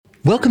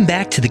Welcome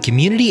back to the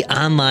Community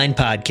Online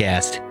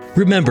Podcast.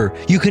 Remember,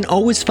 you can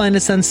always find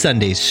us on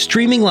Sundays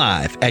streaming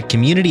live at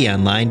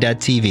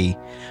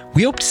communityonline.tv.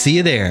 We hope to see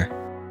you there.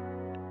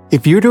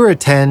 If you were to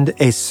attend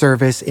a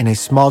service in a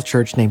small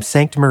church named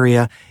Sancta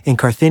Maria in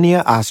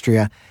Carthinia,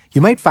 Austria,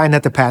 you might find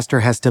that the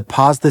pastor has to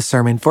pause the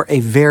sermon for a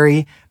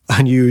very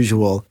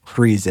unusual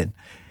reason.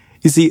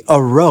 You see,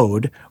 a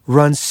road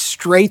runs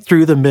straight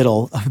through the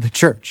middle of the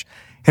church.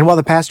 And while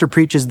the pastor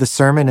preaches the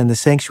sermon in the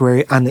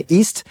sanctuary on the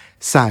east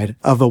side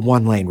of a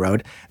one-lane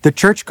road, the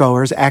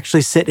churchgoers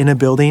actually sit in a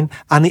building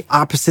on the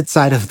opposite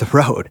side of the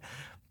road.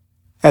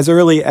 As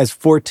early as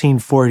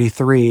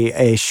 1443,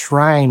 a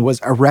shrine was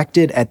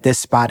erected at this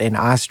spot in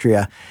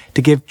Austria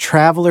to give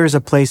travelers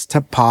a place to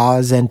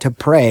pause and to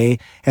pray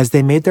as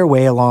they made their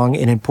way along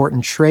an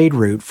important trade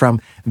route from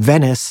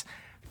Venice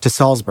to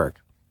Salzburg.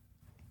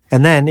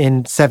 And then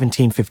in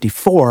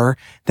 1754,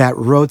 that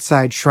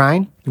roadside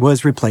shrine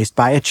was replaced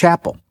by a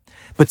chapel.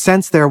 But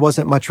since there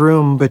wasn't much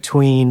room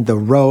between the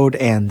road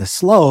and the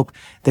slope,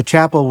 the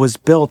chapel was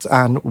built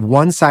on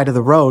one side of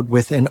the road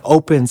with an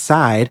open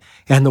side,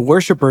 and the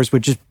worshipers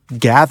would just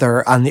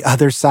gather on the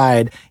other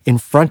side in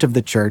front of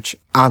the church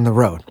on the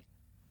road.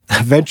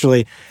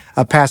 Eventually,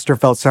 a pastor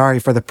felt sorry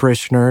for the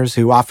parishioners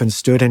who often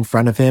stood in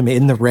front of him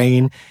in the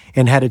rain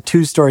and had a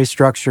two-story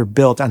structure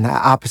built on the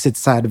opposite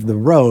side of the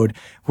road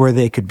where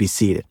they could be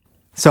seated.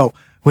 So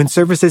when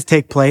services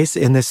take place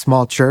in this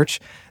small church,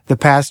 the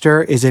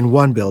pastor is in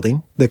one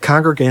building, the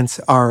congregants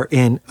are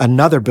in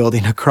another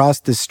building across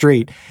the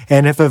street,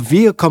 and if a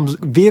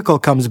vehicle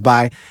comes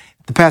by,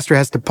 the pastor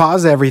has to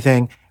pause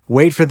everything,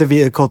 wait for the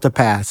vehicle to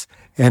pass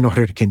in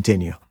order to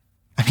continue.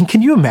 I mean,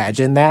 can you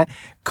imagine that?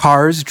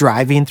 Cars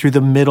driving through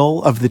the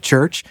middle of the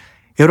church?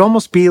 It would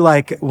almost be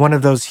like one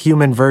of those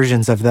human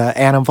versions of the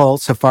animal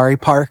safari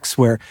parks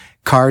where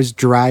cars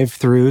drive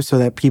through so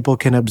that people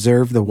can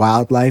observe the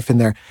wildlife in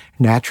their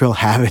natural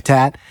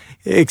habitat.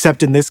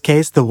 Except in this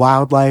case, the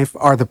wildlife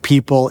are the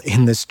people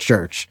in this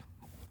church.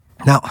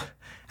 Now,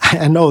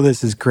 I know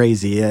this is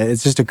crazy.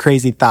 It's just a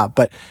crazy thought,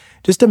 but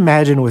just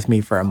imagine with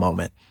me for a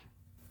moment.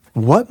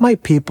 What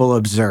might people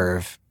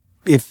observe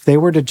if they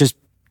were to just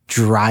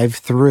drive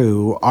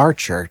through our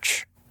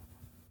church?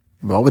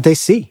 What would they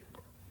see?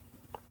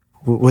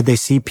 Would they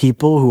see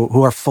people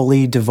who are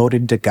fully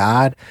devoted to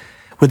God?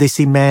 Would they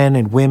see men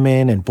and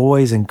women and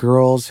boys and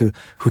girls who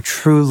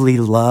truly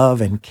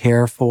love and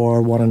care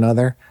for one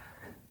another?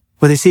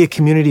 Would they see a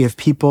community of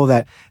people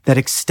that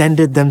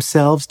extended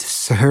themselves to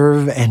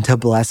serve and to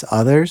bless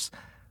others?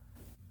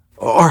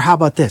 Or how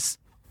about this?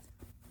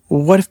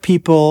 What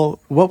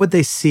would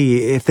they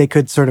see if they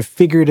could sort of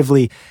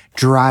figuratively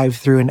drive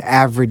through an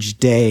average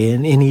day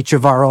in each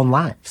of our own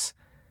lives?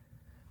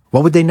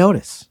 What would they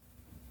notice?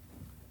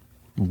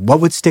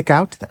 What would stick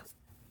out to them?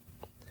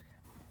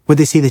 Would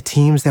they see the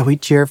teams that we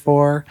cheer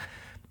for?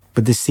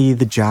 Would they see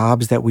the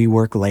jobs that we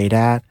work late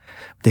at?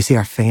 Would they see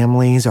our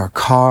families, our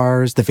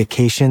cars, the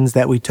vacations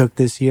that we took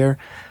this year?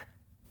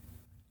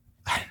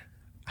 I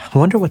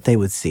wonder what they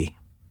would see.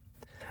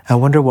 I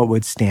wonder what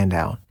would stand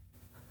out.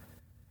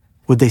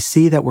 Would they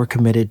see that we're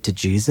committed to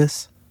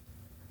Jesus?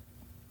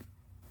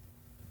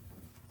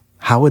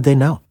 How would they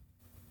know?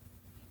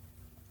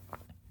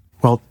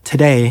 Well,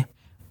 today,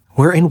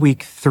 we're in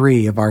week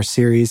 3 of our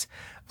series,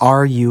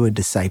 Are You a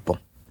Disciple?,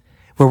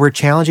 where we're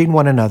challenging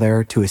one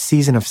another to a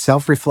season of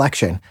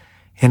self-reflection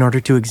in order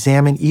to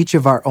examine each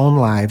of our own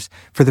lives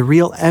for the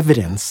real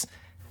evidence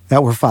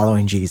that we're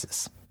following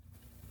Jesus.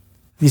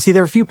 You see,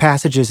 there are a few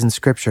passages in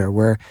Scripture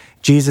where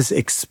Jesus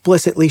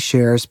explicitly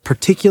shares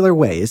particular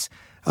ways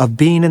of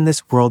being in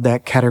this world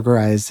that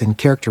categorize and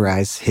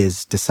characterize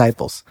his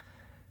disciples.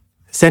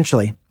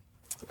 Essentially,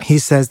 he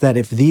says that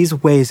if these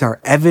ways are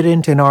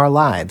evident in our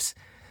lives,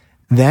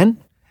 then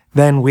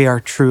we are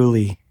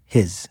truly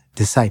his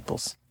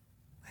disciples.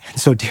 And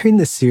so during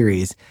this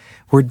series,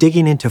 we're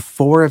digging into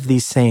 4 of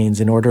these sayings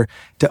in order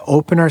to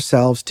open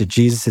ourselves to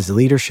Jesus'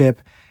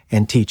 leadership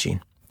and teaching.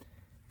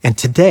 And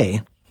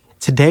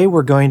today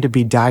we're going to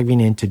be diving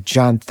into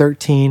John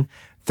 13,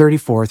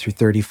 34 through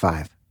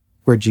 35,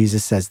 where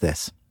Jesus says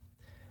this: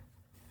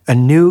 "A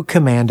new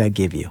command I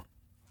give you,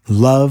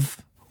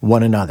 love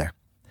one another.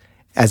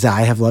 As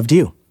I have loved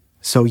you,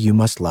 so you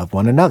must love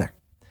one another.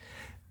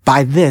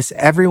 By this,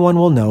 everyone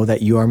will know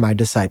that you are my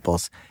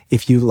disciples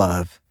if you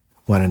love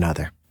one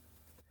another."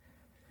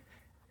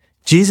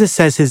 Jesus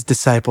says his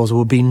disciples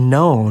will be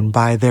known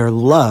by their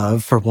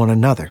love for one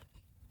another.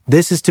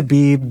 This is to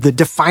be the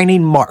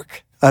defining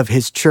mark of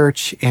his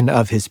church and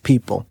of his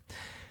people.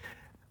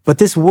 But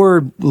this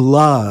word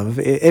love,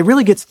 it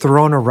really gets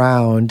thrown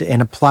around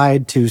and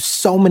applied to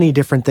so many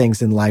different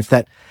things in life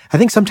that I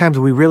think sometimes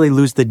we really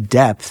lose the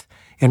depth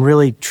and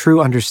really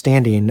true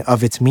understanding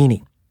of its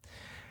meaning.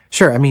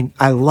 Sure, I mean,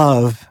 I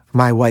love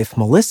my wife,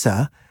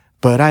 Melissa,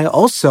 but I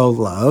also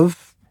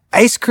love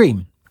ice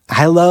cream.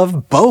 I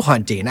love bow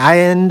hunting,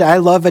 and I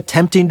love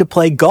attempting to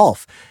play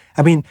golf.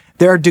 I mean,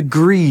 there are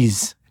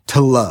degrees to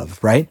love,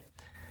 right?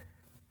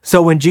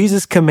 So when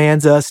Jesus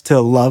commands us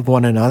to love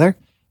one another,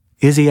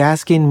 is he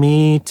asking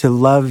me to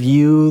love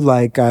you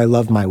like I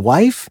love my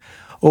wife?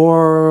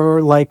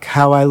 or like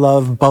how I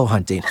love bow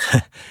hunting,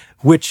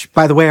 which,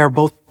 by the way, are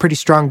both pretty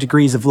strong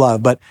degrees of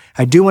love. But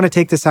I do want to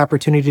take this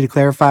opportunity to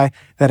clarify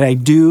that I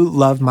do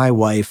love my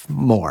wife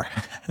more.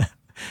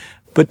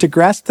 But to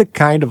grasp the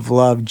kind of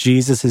love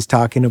Jesus is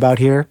talking about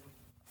here,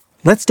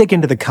 let's dig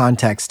into the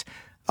context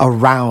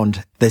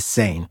around this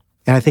saying,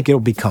 and I think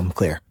it'll become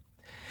clear.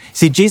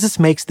 See, Jesus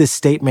makes this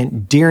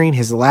statement during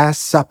his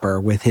Last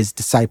Supper with his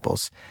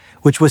disciples,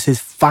 which was his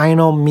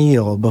final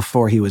meal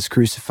before he was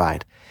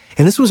crucified.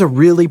 And this was a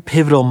really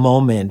pivotal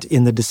moment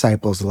in the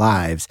disciples'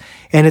 lives.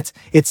 And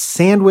it's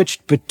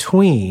sandwiched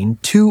between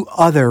two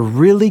other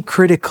really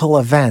critical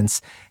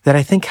events that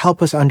I think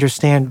help us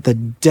understand the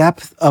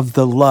depth of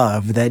the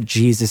love that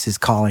Jesus is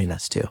calling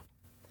us to.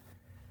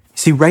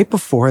 See, right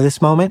before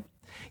this moment,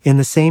 in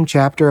the same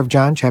chapter of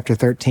John, chapter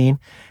 13,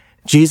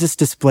 Jesus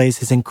displays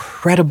his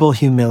incredible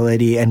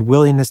humility and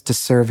willingness to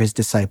serve his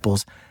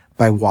disciples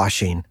by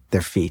washing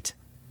their feet.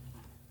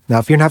 Now,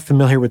 if you're not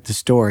familiar with the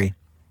story,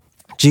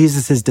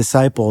 Jesus'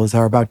 disciples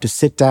are about to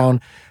sit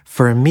down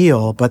for a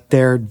meal, but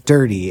they're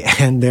dirty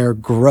and they're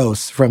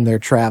gross from their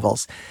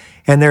travels.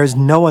 And there's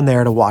no one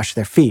there to wash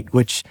their feet,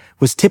 which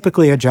was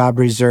typically a job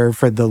reserved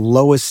for the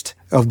lowest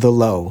of the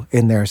low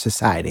in their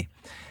society.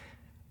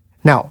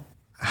 Now,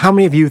 how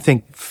many of you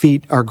think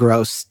feet are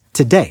gross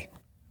today,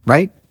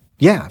 right?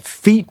 Yeah,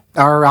 feet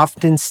are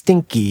often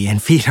stinky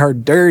and feet are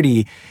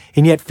dirty.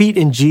 And yet feet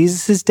in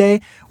Jesus'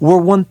 day were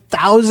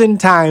 1,000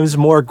 times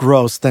more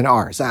gross than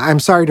ours. I'm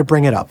sorry to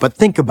bring it up, but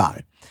think about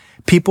it.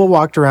 People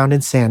walked around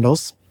in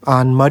sandals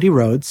on muddy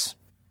roads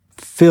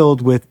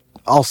filled with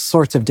all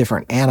sorts of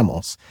different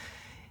animals.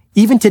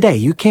 Even today,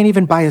 you can't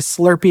even buy a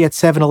Slurpee at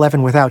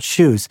 7-Eleven without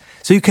shoes.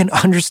 So you can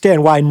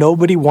understand why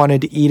nobody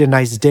wanted to eat a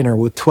nice dinner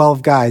with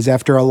 12 guys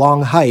after a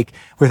long hike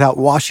without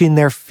washing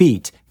their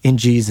feet in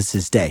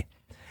Jesus' day.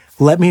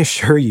 Let me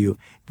assure you,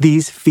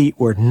 these feet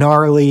were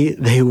gnarly,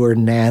 they were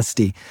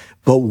nasty.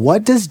 But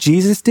what does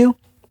Jesus do?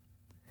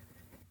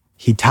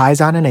 He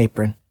ties on an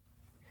apron,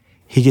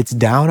 he gets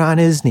down on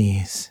his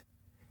knees,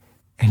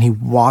 and he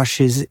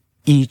washes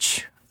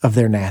each of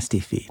their nasty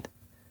feet.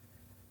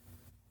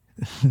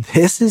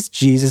 This is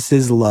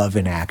Jesus' love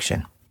in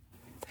action.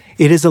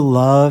 It is a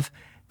love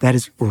that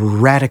is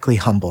radically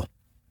humble.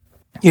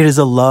 It is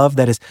a love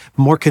that is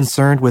more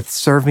concerned with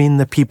serving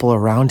the people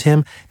around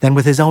him than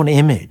with his own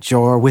image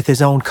or with his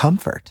own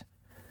comfort.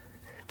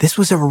 This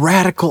was a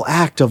radical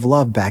act of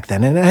love back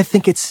then, and I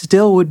think it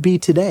still would be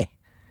today.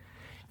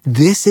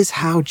 This is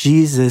how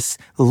Jesus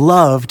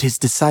loved his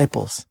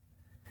disciples.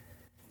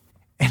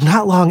 And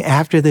not long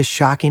after this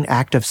shocking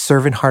act of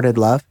servant-hearted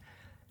love,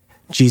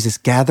 Jesus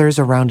gathers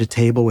around a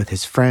table with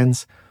his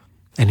friends,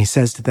 and he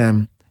says to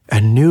them,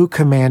 "A new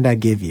command I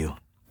give you,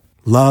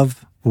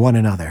 love one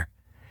another.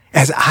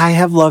 As I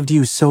have loved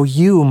you, so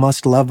you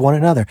must love one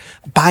another.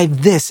 By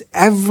this,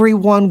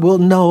 everyone will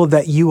know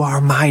that you are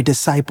my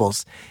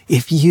disciples,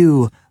 if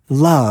you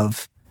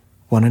love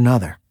one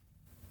another."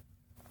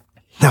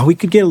 Now, we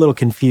could get a little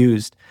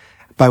confused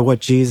by what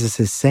Jesus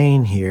is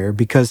saying here,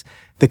 because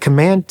the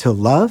command to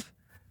love,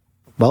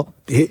 well,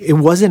 it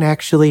wasn't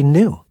actually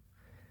new.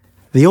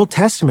 The Old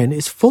Testament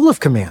is full of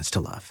commands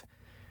to love.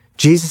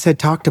 Jesus had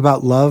talked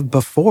about love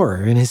before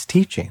in his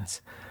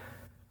teachings.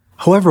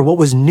 However, what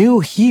was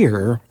new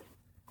here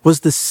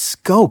was the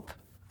scope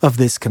of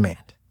this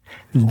command.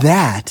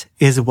 That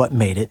is what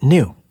made it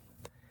new.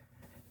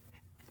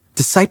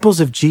 Disciples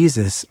of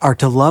Jesus are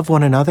to love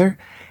one another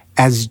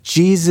as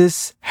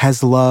Jesus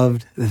has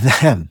loved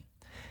them.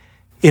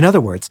 In other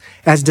words,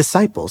 as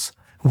disciples,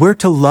 we're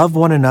to love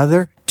one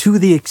another to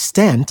the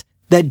extent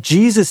that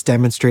Jesus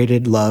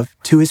demonstrated love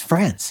to his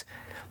friends.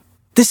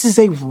 This is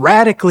a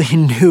radically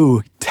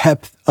new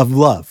depth of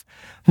love.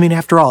 I mean,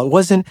 after all, it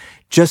wasn't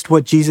just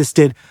what Jesus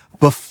did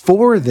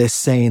before this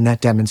saying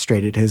that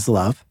demonstrated his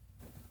love.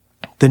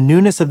 The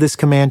newness of this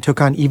command took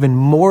on even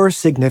more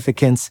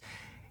significance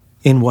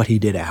in what he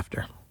did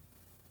after.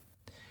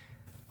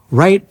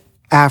 Right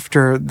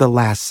after the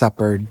Last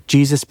Supper,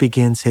 Jesus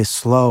begins his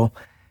slow,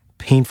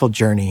 painful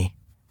journey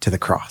to the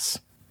cross.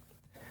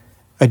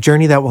 A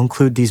journey that will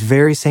include these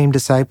very same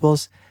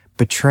disciples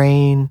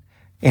betraying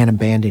and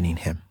abandoning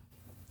him.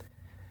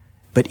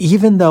 But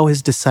even though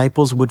his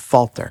disciples would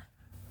falter,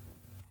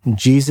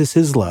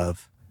 Jesus'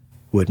 love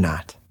would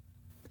not.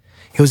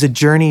 It was a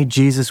journey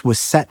Jesus was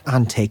set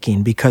on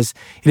taking, because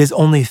it is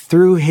only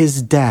through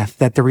his death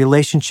that the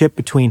relationship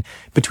between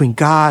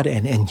God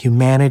and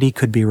humanity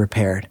could be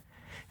repaired.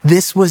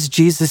 This was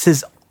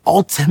Jesus'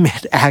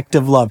 ultimate act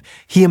of love.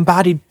 He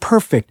embodied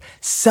perfect,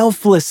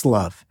 selfless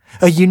love,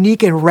 a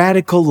unique and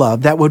radical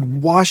love that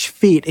would wash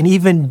feet and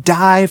even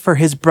die for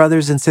his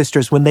brothers and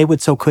sisters when they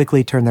would so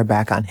quickly turn their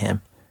back on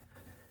him.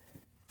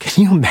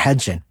 Can you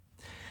imagine?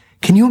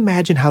 Can you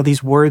imagine how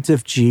these words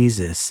of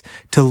Jesus,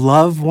 to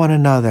love one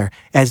another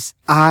as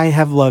I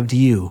have loved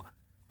you,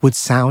 would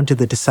sound to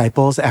the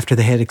disciples after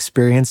they had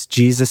experienced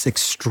Jesus'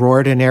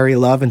 extraordinary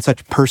love in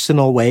such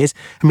personal ways?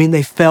 I mean,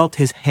 they felt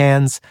his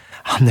hands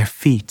on their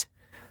feet.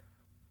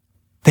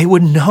 They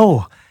would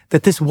know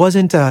that this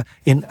wasn't an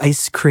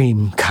ice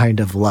cream kind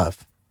of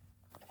love.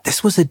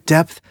 This was a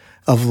depth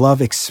of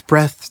love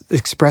expressed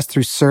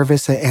through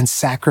service and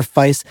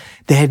sacrifice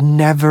they had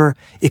never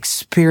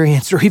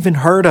experienced or even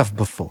heard of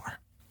before.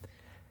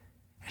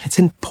 And it's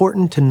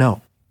important to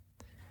know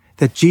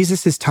that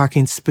Jesus is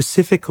talking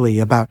specifically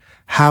about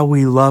how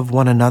we love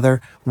one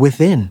another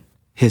within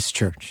his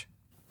church.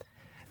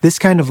 This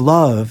kind of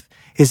love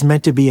is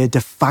meant to be a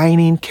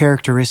defining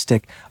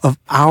characteristic of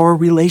our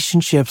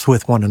relationships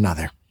with one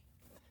another.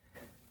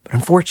 But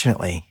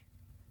unfortunately,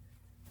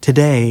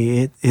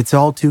 today, it's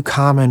all too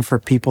common for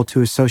people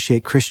to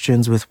associate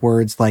Christians with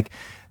words like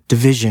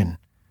division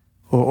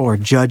or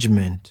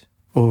judgment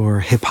or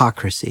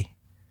hypocrisy.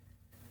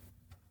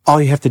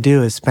 All you have to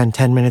do is spend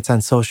 10 minutes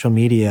on social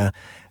media,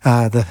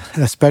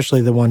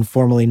 especially the one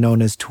formerly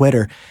known as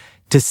Twitter,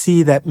 to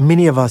see that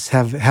many of us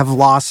have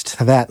lost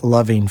that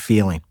loving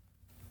feeling.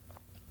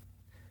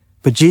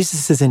 But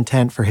Jesus'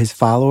 intent for his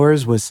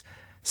followers was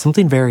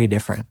something very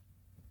different.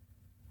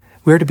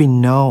 We're to be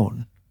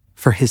known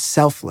for his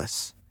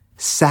selfless,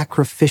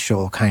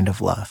 sacrificial kind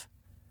of love.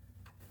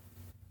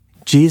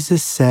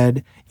 Jesus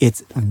said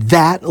it's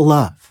that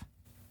love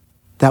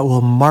that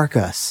will mark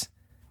us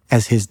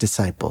as his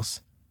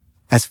disciples,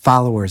 as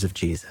followers of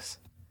Jesus.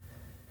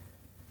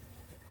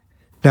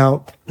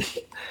 Now,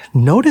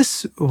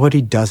 notice what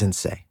he doesn't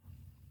say.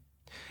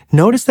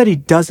 Notice that he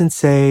doesn't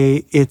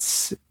say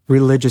it's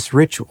religious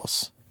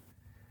rituals.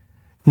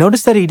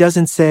 Notice that he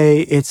doesn't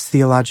say it's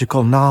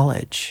theological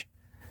knowledge.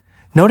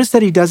 Notice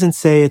that he doesn't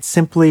say it's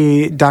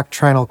simply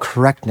doctrinal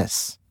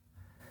correctness.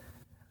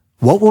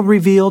 What will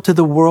reveal to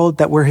the world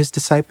that we're his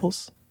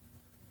disciples?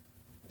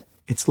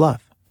 It's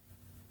love.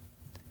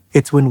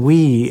 It's when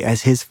we,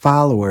 as his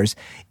followers,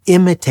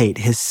 imitate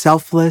his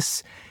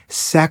selfless,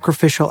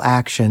 sacrificial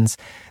actions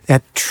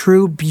that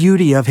true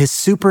beauty of his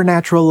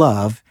supernatural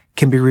love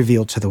can be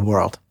revealed to the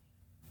world.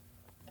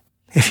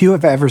 If you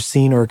have ever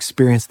seen or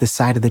experienced this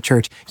side of the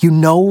church, you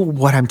know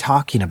what I'm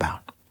talking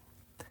about.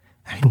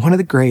 I mean, one of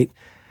the great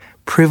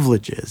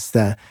privileges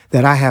that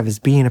I have as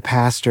being a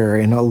pastor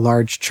in a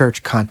large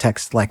church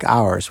context like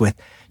ours, with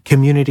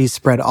communities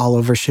spread all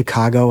over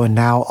Chicago and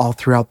now all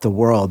throughout the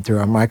world through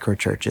our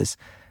microchurches,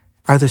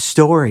 are the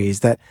stories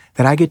that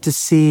I get to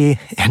see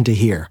and to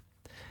hear.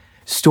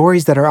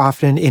 Stories that are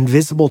often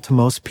invisible to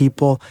most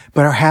people,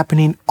 but are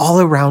happening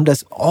all around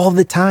us all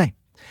the time.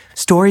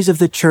 Stories of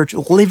the church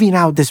living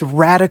out this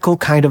radical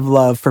kind of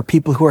love for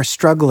people who are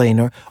struggling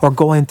or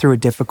going through a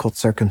difficult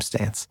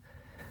circumstance.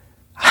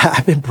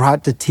 I've been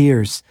brought to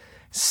tears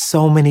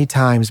so many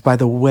times by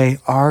the way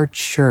our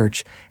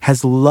church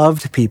has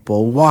loved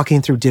people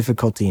walking through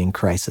difficulty and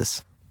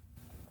crisis.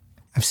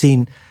 I've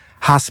seen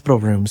hospital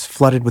rooms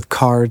flooded with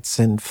cards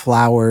and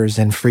flowers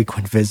and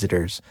frequent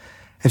visitors.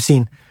 I've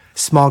seen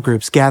small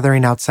groups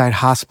gathering outside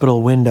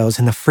hospital windows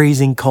in the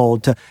freezing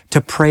cold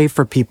to pray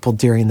for people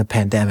during the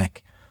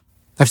pandemic.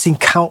 I've seen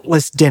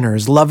countless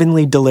dinners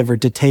lovingly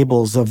delivered to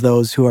tables of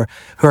those who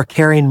are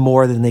carrying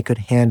more than they could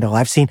handle.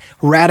 I've seen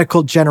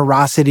radical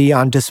generosity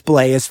on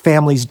display as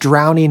families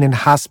drowning in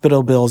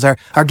hospital bills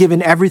are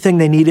given everything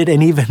they needed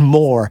and even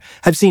more.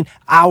 I've seen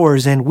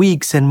hours and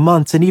weeks and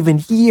months and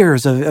even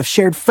years of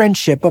shared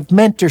friendship, of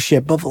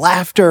mentorship, of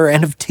laughter,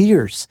 and of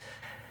tears.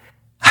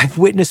 I've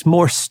witnessed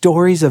more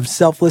stories of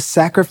selfless,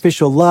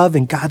 sacrificial love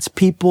in God's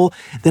people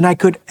than I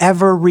could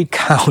ever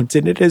recount,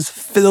 and it has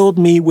filled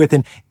me with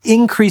an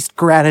increased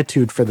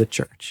gratitude for the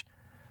church.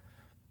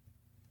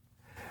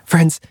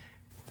 Friends,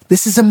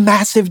 this is a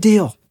massive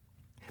deal,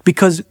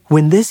 because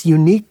when this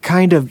unique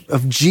kind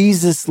of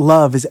Jesus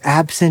love is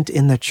absent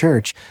in the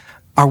church,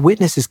 our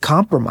witness is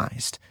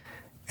compromised,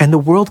 and the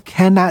world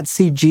cannot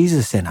see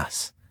Jesus in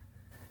us.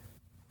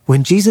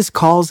 When Jesus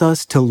calls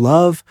us to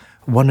love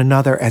one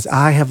another as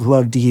I have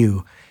loved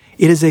you,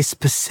 it is a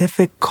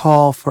specific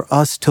call for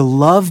us to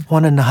love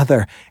one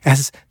another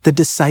as the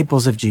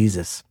disciples of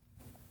Jesus.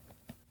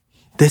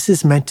 This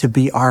is meant to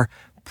be our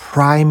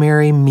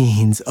primary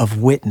means of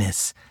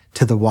witness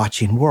to the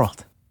watching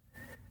world.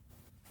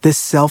 This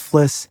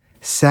selfless,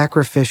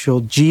 sacrificial,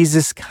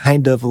 Jesus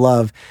kind of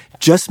love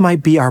just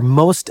might be our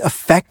most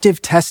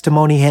effective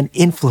testimony and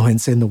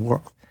influence in the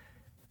world.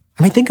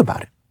 I mean, think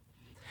about it.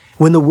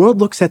 When the world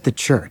looks at the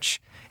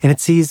church and it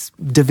sees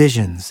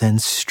divisions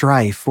and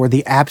strife or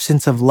the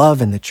absence of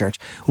love in the church,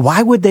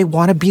 why would they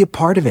want to be a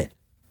part of it?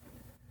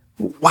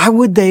 Why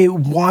would they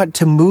want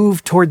to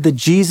move toward the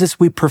Jesus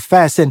we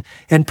profess and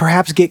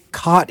perhaps get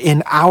caught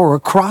in our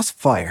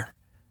crossfire?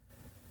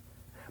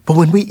 But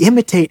when we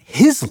imitate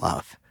his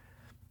love,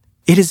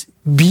 it is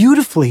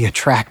beautifully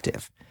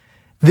attractive.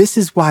 This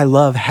is why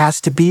love has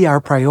to be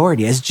our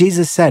priority. As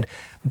Jesus said,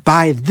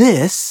 by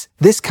this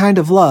kind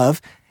of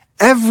love,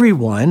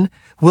 everyone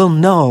will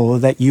know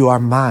that you are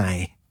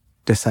my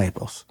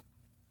disciples.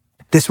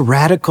 This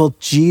radical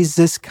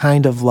Jesus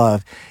kind of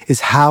love is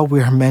how we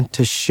are meant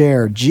to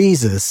share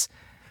Jesus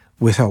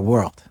with our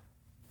world.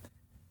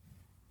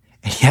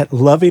 And yet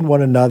loving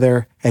one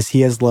another as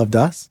he has loved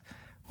us,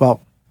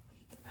 well,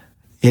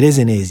 it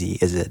isn't easy,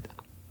 is it?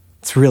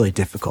 It's really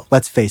difficult.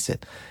 Let's face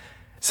it.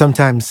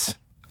 Sometimes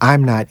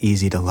I'm not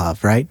easy to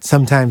love, right?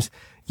 Sometimes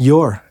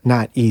you're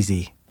not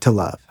easy to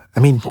love. I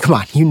mean, come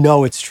on, you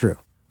know it's true.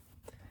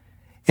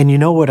 And you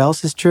know what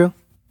else is true?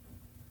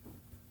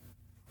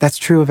 That's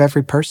true of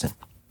every person.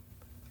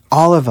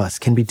 All of us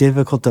can be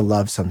difficult to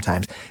love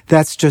sometimes.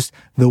 That's just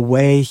the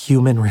way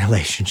human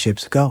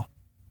relationships go.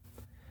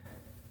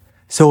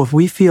 So if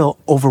we feel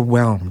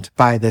overwhelmed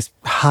by this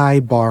high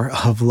bar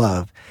of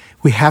love,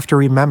 we have to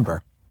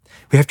remember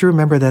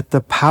that the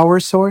power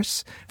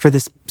source for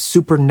this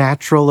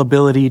supernatural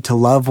ability to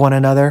love one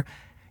another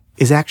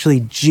is actually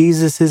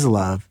Jesus'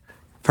 love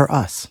for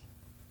us.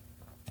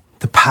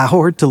 The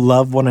power to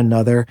love one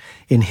another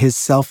in his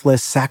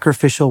selfless,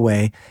 sacrificial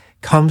way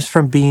comes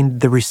from being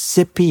the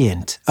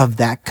recipient of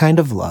that kind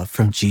of love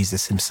from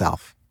Jesus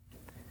himself.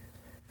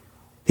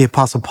 The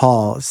Apostle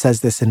Paul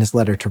says this in his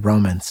letter to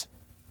Romans.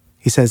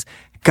 He says,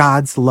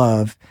 God's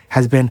love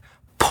has been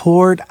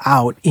poured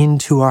out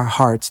into our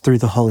hearts through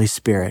the Holy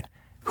Spirit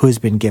who has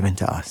been given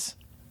to us.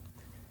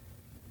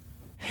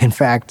 In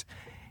fact,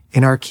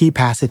 in our key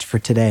passage for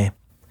today,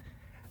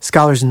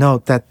 scholars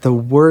note that the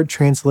word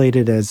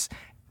translated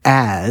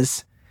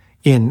as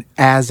in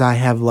 "as I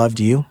have loved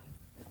you"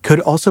 could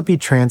also be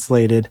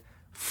translated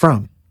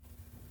from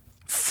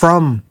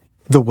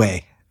the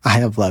way I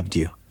have loved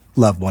you,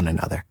 love one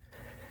another.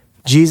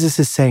 Jesus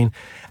is saying,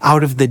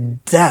 out of the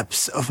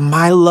depths of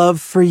my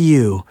love for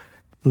you,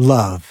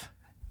 love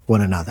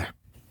one another.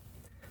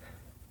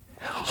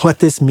 What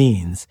this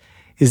means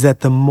is that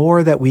the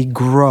more that we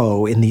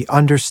grow in the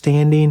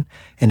understanding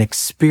and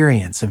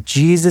experience of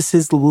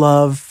Jesus'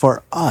 love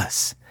for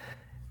us,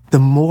 the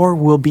more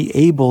we'll be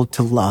able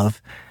to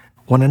love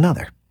one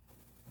another.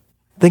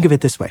 Think of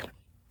it this way.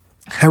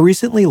 I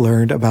recently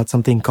learned about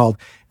something called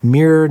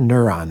mirror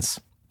neurons.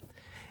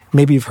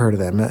 Maybe you've heard of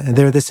them.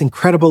 They're this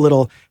incredible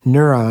little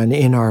neuron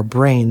in our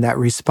brain that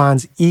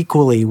responds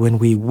equally when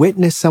we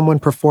witness someone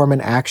perform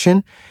an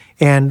action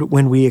and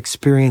when we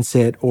experience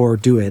it or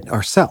do it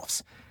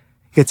ourselves.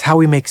 It's how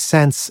we make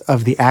sense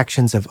of the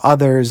actions of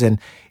others, and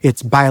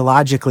it's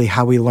biologically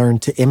how we learn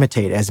to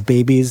imitate as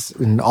babies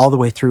and all the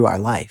way through our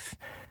life.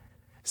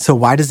 So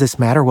why does this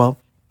matter? Well,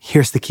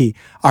 here's the key.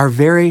 Our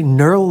very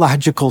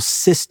neurological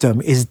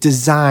system is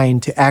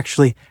designed to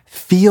actually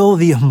feel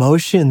the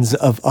emotions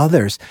of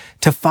others,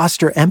 to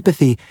foster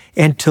empathy,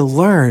 and to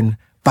learn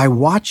by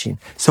watching.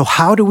 So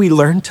how do we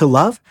learn to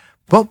love?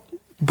 Well,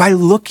 by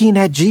looking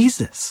at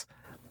Jesus.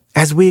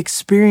 As we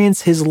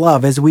experience his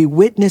love, as we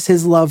witness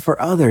his love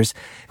for others,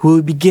 we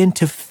will begin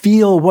to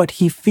feel what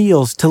he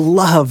feels, to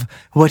love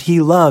what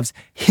he loves.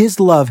 His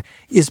love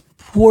is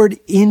poured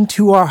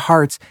into our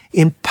hearts,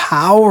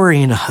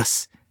 empowering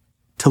us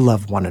to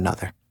love one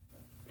another.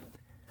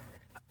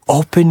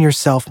 Open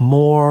yourself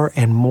more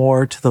and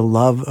more to the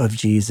love of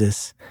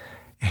Jesus,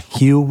 and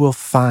you will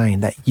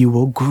find that you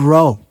will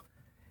grow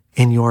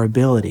in your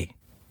ability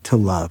to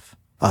love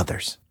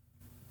others.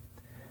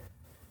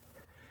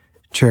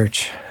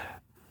 Church,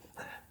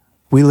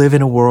 we live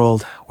in a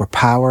world where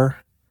power,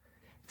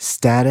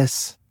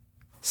 status,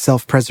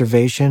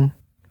 self-preservation,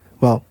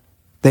 well,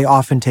 they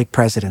often take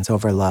precedence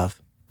over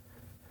love.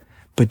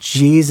 But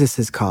Jesus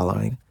is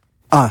calling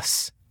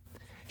us,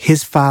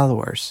 his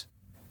followers,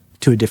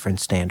 to a different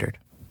standard.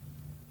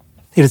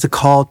 It is a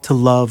call to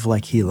love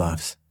like he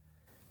loves.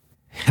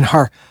 In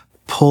our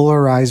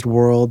polarized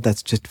world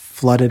that's just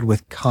flooded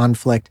with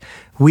conflict,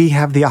 we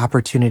have the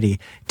opportunity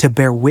to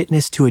bear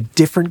witness to a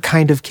different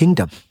kind of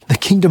kingdom, the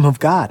kingdom of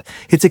God.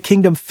 It's a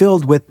kingdom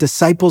filled with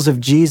disciples of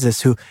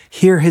Jesus who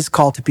hear his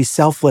call to be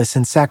selfless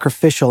and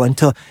sacrificial and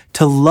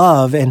to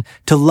love and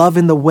to love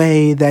in the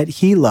way that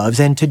he loves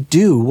and to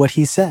do what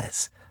he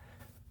says.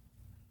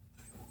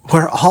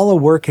 We're all a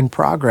work in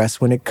progress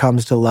when it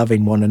comes to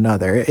loving one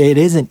another. It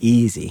isn't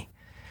easy.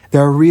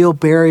 There are real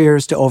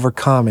barriers to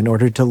overcome in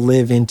order to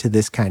live into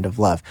this kind of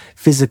love,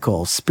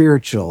 physical,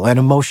 spiritual, and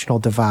emotional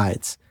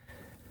divides.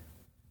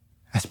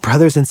 As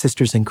brothers and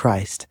sisters in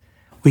Christ,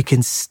 we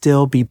can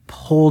still be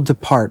pulled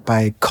apart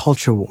by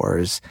culture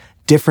wars,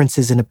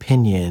 differences in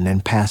opinion,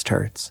 and past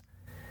hurts.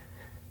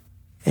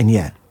 And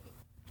yet,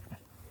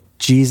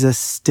 Jesus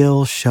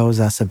still shows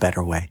us a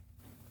better way,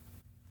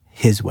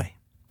 his way.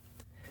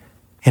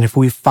 And if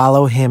we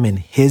follow him in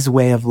his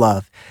way of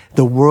love,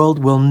 the world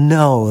will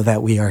know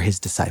that we are his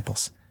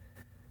disciples.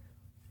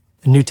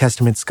 New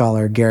Testament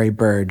scholar Gary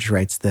Burge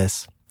writes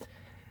this: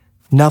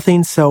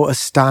 "Nothing so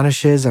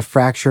astonishes a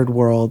fractured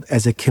world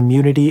as a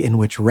community in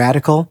which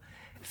radical,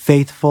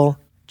 faithful,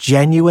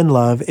 genuine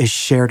love is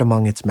shared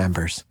among its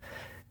members.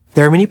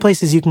 There are many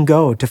places you can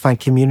go to find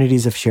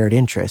communities of shared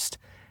interest.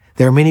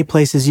 There are many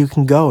places you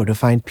can go to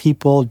find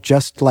people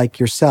just like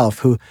yourself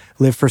who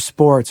live for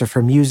sports or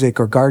for music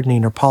or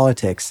gardening or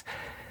politics.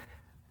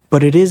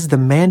 But it is the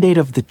mandate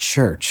of the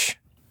church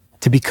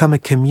to become a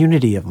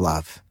community of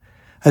love,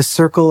 a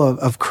circle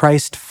of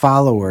Christ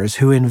followers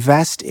who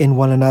invest in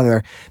one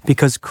another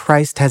because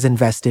Christ has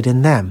invested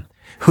in them,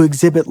 who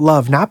exhibit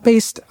love not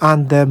based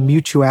on the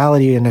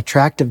mutuality and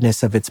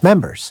attractiveness of its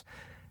members,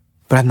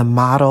 but on the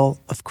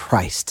model of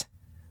Christ,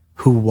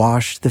 who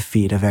washed the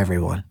feet of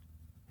everyone,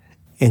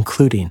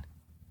 including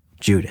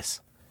Judas."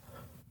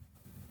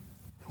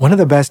 One of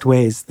the best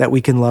ways that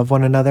we can love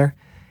one another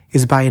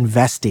is by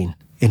investing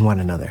in one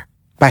another,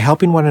 by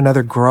helping one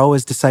another grow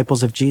as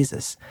disciples of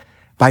Jesus,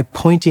 by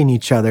pointing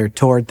each other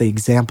toward the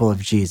example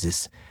of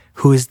Jesus,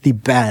 who is the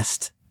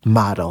best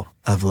model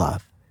of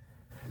love.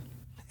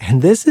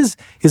 And this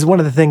is one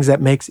of the things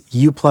that makes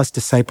U+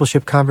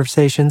 discipleship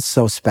conversations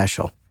so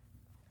special.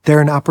 They're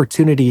an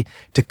opportunity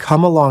to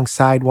come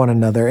alongside one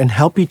another and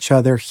help each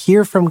other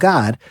hear from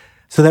God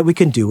so that we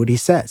can do what he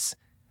says.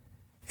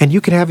 And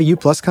you can have a U+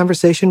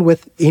 conversation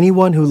with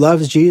anyone who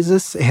loves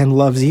Jesus and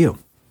loves you.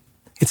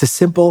 It's a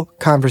simple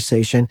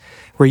conversation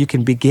where you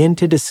can begin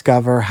to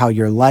discover how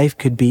your life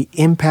could be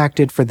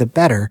impacted for the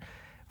better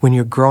when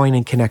you're growing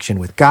in connection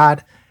with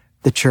God,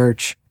 the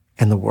church,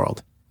 and the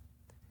world.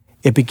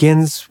 It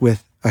begins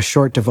with a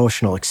short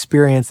devotional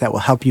experience that will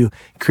help you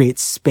create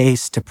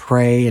space to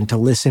pray and to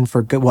listen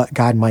for what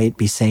God might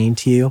be saying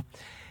to you.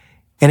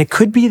 And it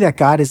could be that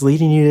God is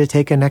leading you to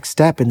take a next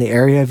step in the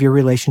area of your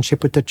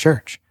relationship with the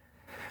church.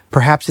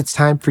 Perhaps it's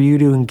time for you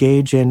to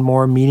engage in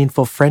more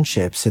meaningful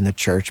friendships in the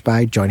church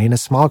by joining a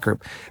small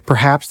group.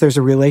 Perhaps there's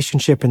a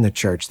relationship in the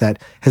church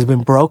that has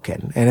been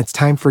broken, and it's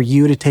time for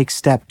you to take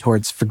steps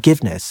towards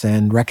forgiveness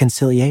and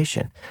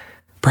reconciliation.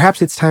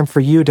 Perhaps it's time for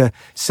you to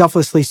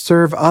selflessly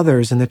serve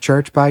others in the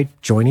church by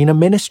joining a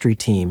ministry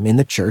team in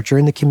the church or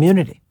in the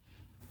community.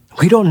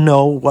 We don't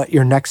know what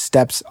your next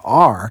steps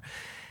are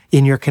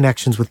in your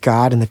connections with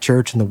God and the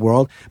church and the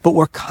world, but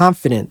we're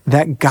confident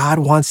that God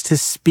wants to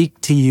speak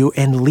to you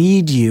and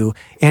lead you,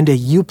 and a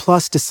U+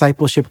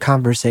 discipleship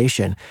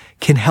conversation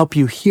can help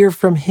you hear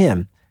from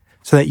him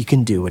so that you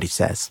can do what he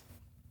says.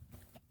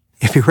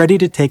 If you're ready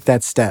to take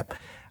that step,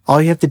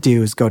 all you have to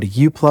do is go to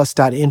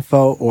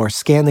uplus.info or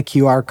scan the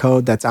QR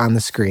code that's on the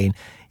screen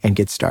and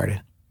get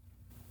started.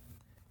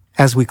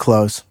 As we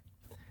close,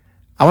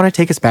 I want to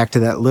take us back to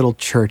that little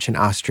church in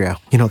Austria,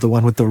 the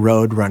one with the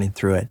road running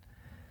through it.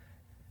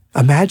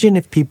 Imagine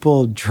if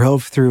people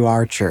drove through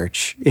our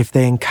church, if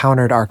they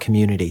encountered our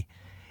community,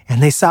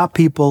 and they saw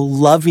people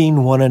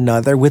loving one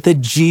another with a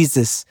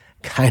Jesus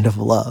kind of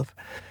love.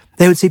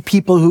 They would see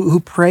people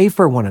who pray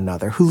for one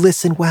another, who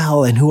listen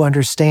well and who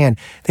understand.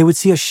 They would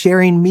see us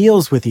sharing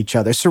meals with each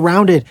other,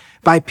 surrounded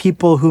by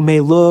people who may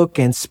look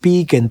and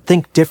speak and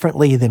think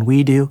differently than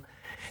we do.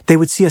 They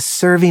would see us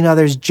serving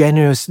others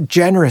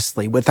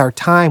generously with our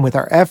time, with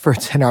our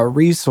efforts, and our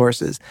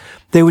resources.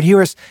 They would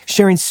hear us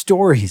sharing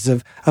stories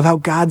of how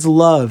God's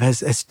love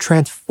has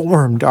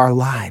transformed our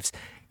lives.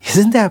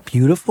 Isn't that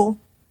beautiful?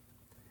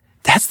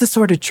 That's the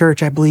sort of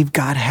church I believe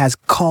God has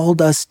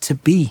called us to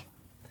be.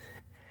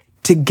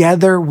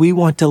 Together, we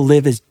want to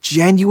live as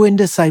genuine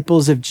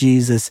disciples of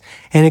Jesus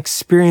and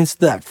experience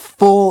that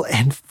full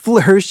and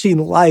flourishing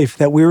life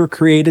that we were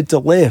created to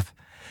live.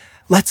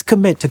 Let's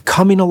commit to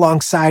coming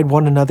alongside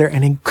one another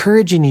and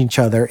encouraging each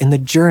other in the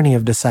journey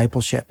of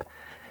discipleship.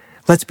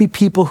 Let's be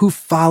people who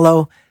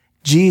follow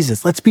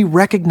Jesus. Let's be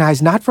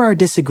recognized not for our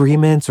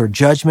disagreements or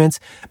judgments,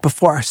 but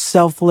for our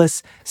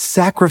selfless,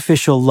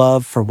 sacrificial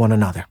love for one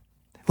another.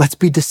 Let's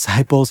be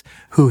disciples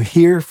who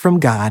hear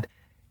from God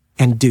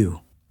and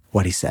do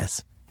what he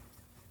says.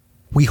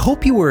 We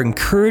hope you were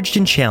encouraged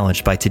and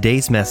challenged by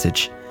today's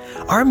message.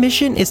 Our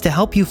mission is to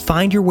help you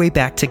find your way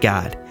back to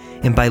God.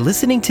 And by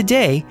listening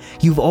today,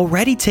 you've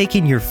already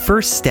taken your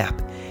first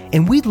step.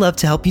 And we'd love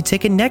to help you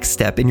take a next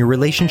step in your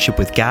relationship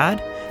with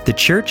God, the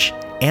church,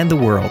 and the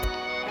world.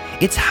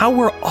 It's how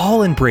we're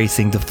all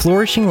embracing the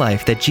flourishing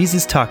life that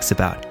Jesus talks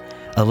about,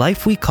 a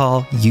life we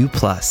call U+.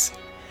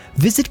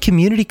 Visit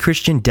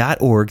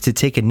communitychristian.org to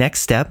take a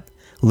next step,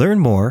 learn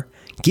more,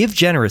 give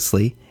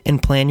generously,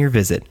 and plan your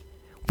visit.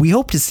 We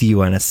hope to see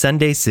you on a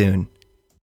Sunday soon.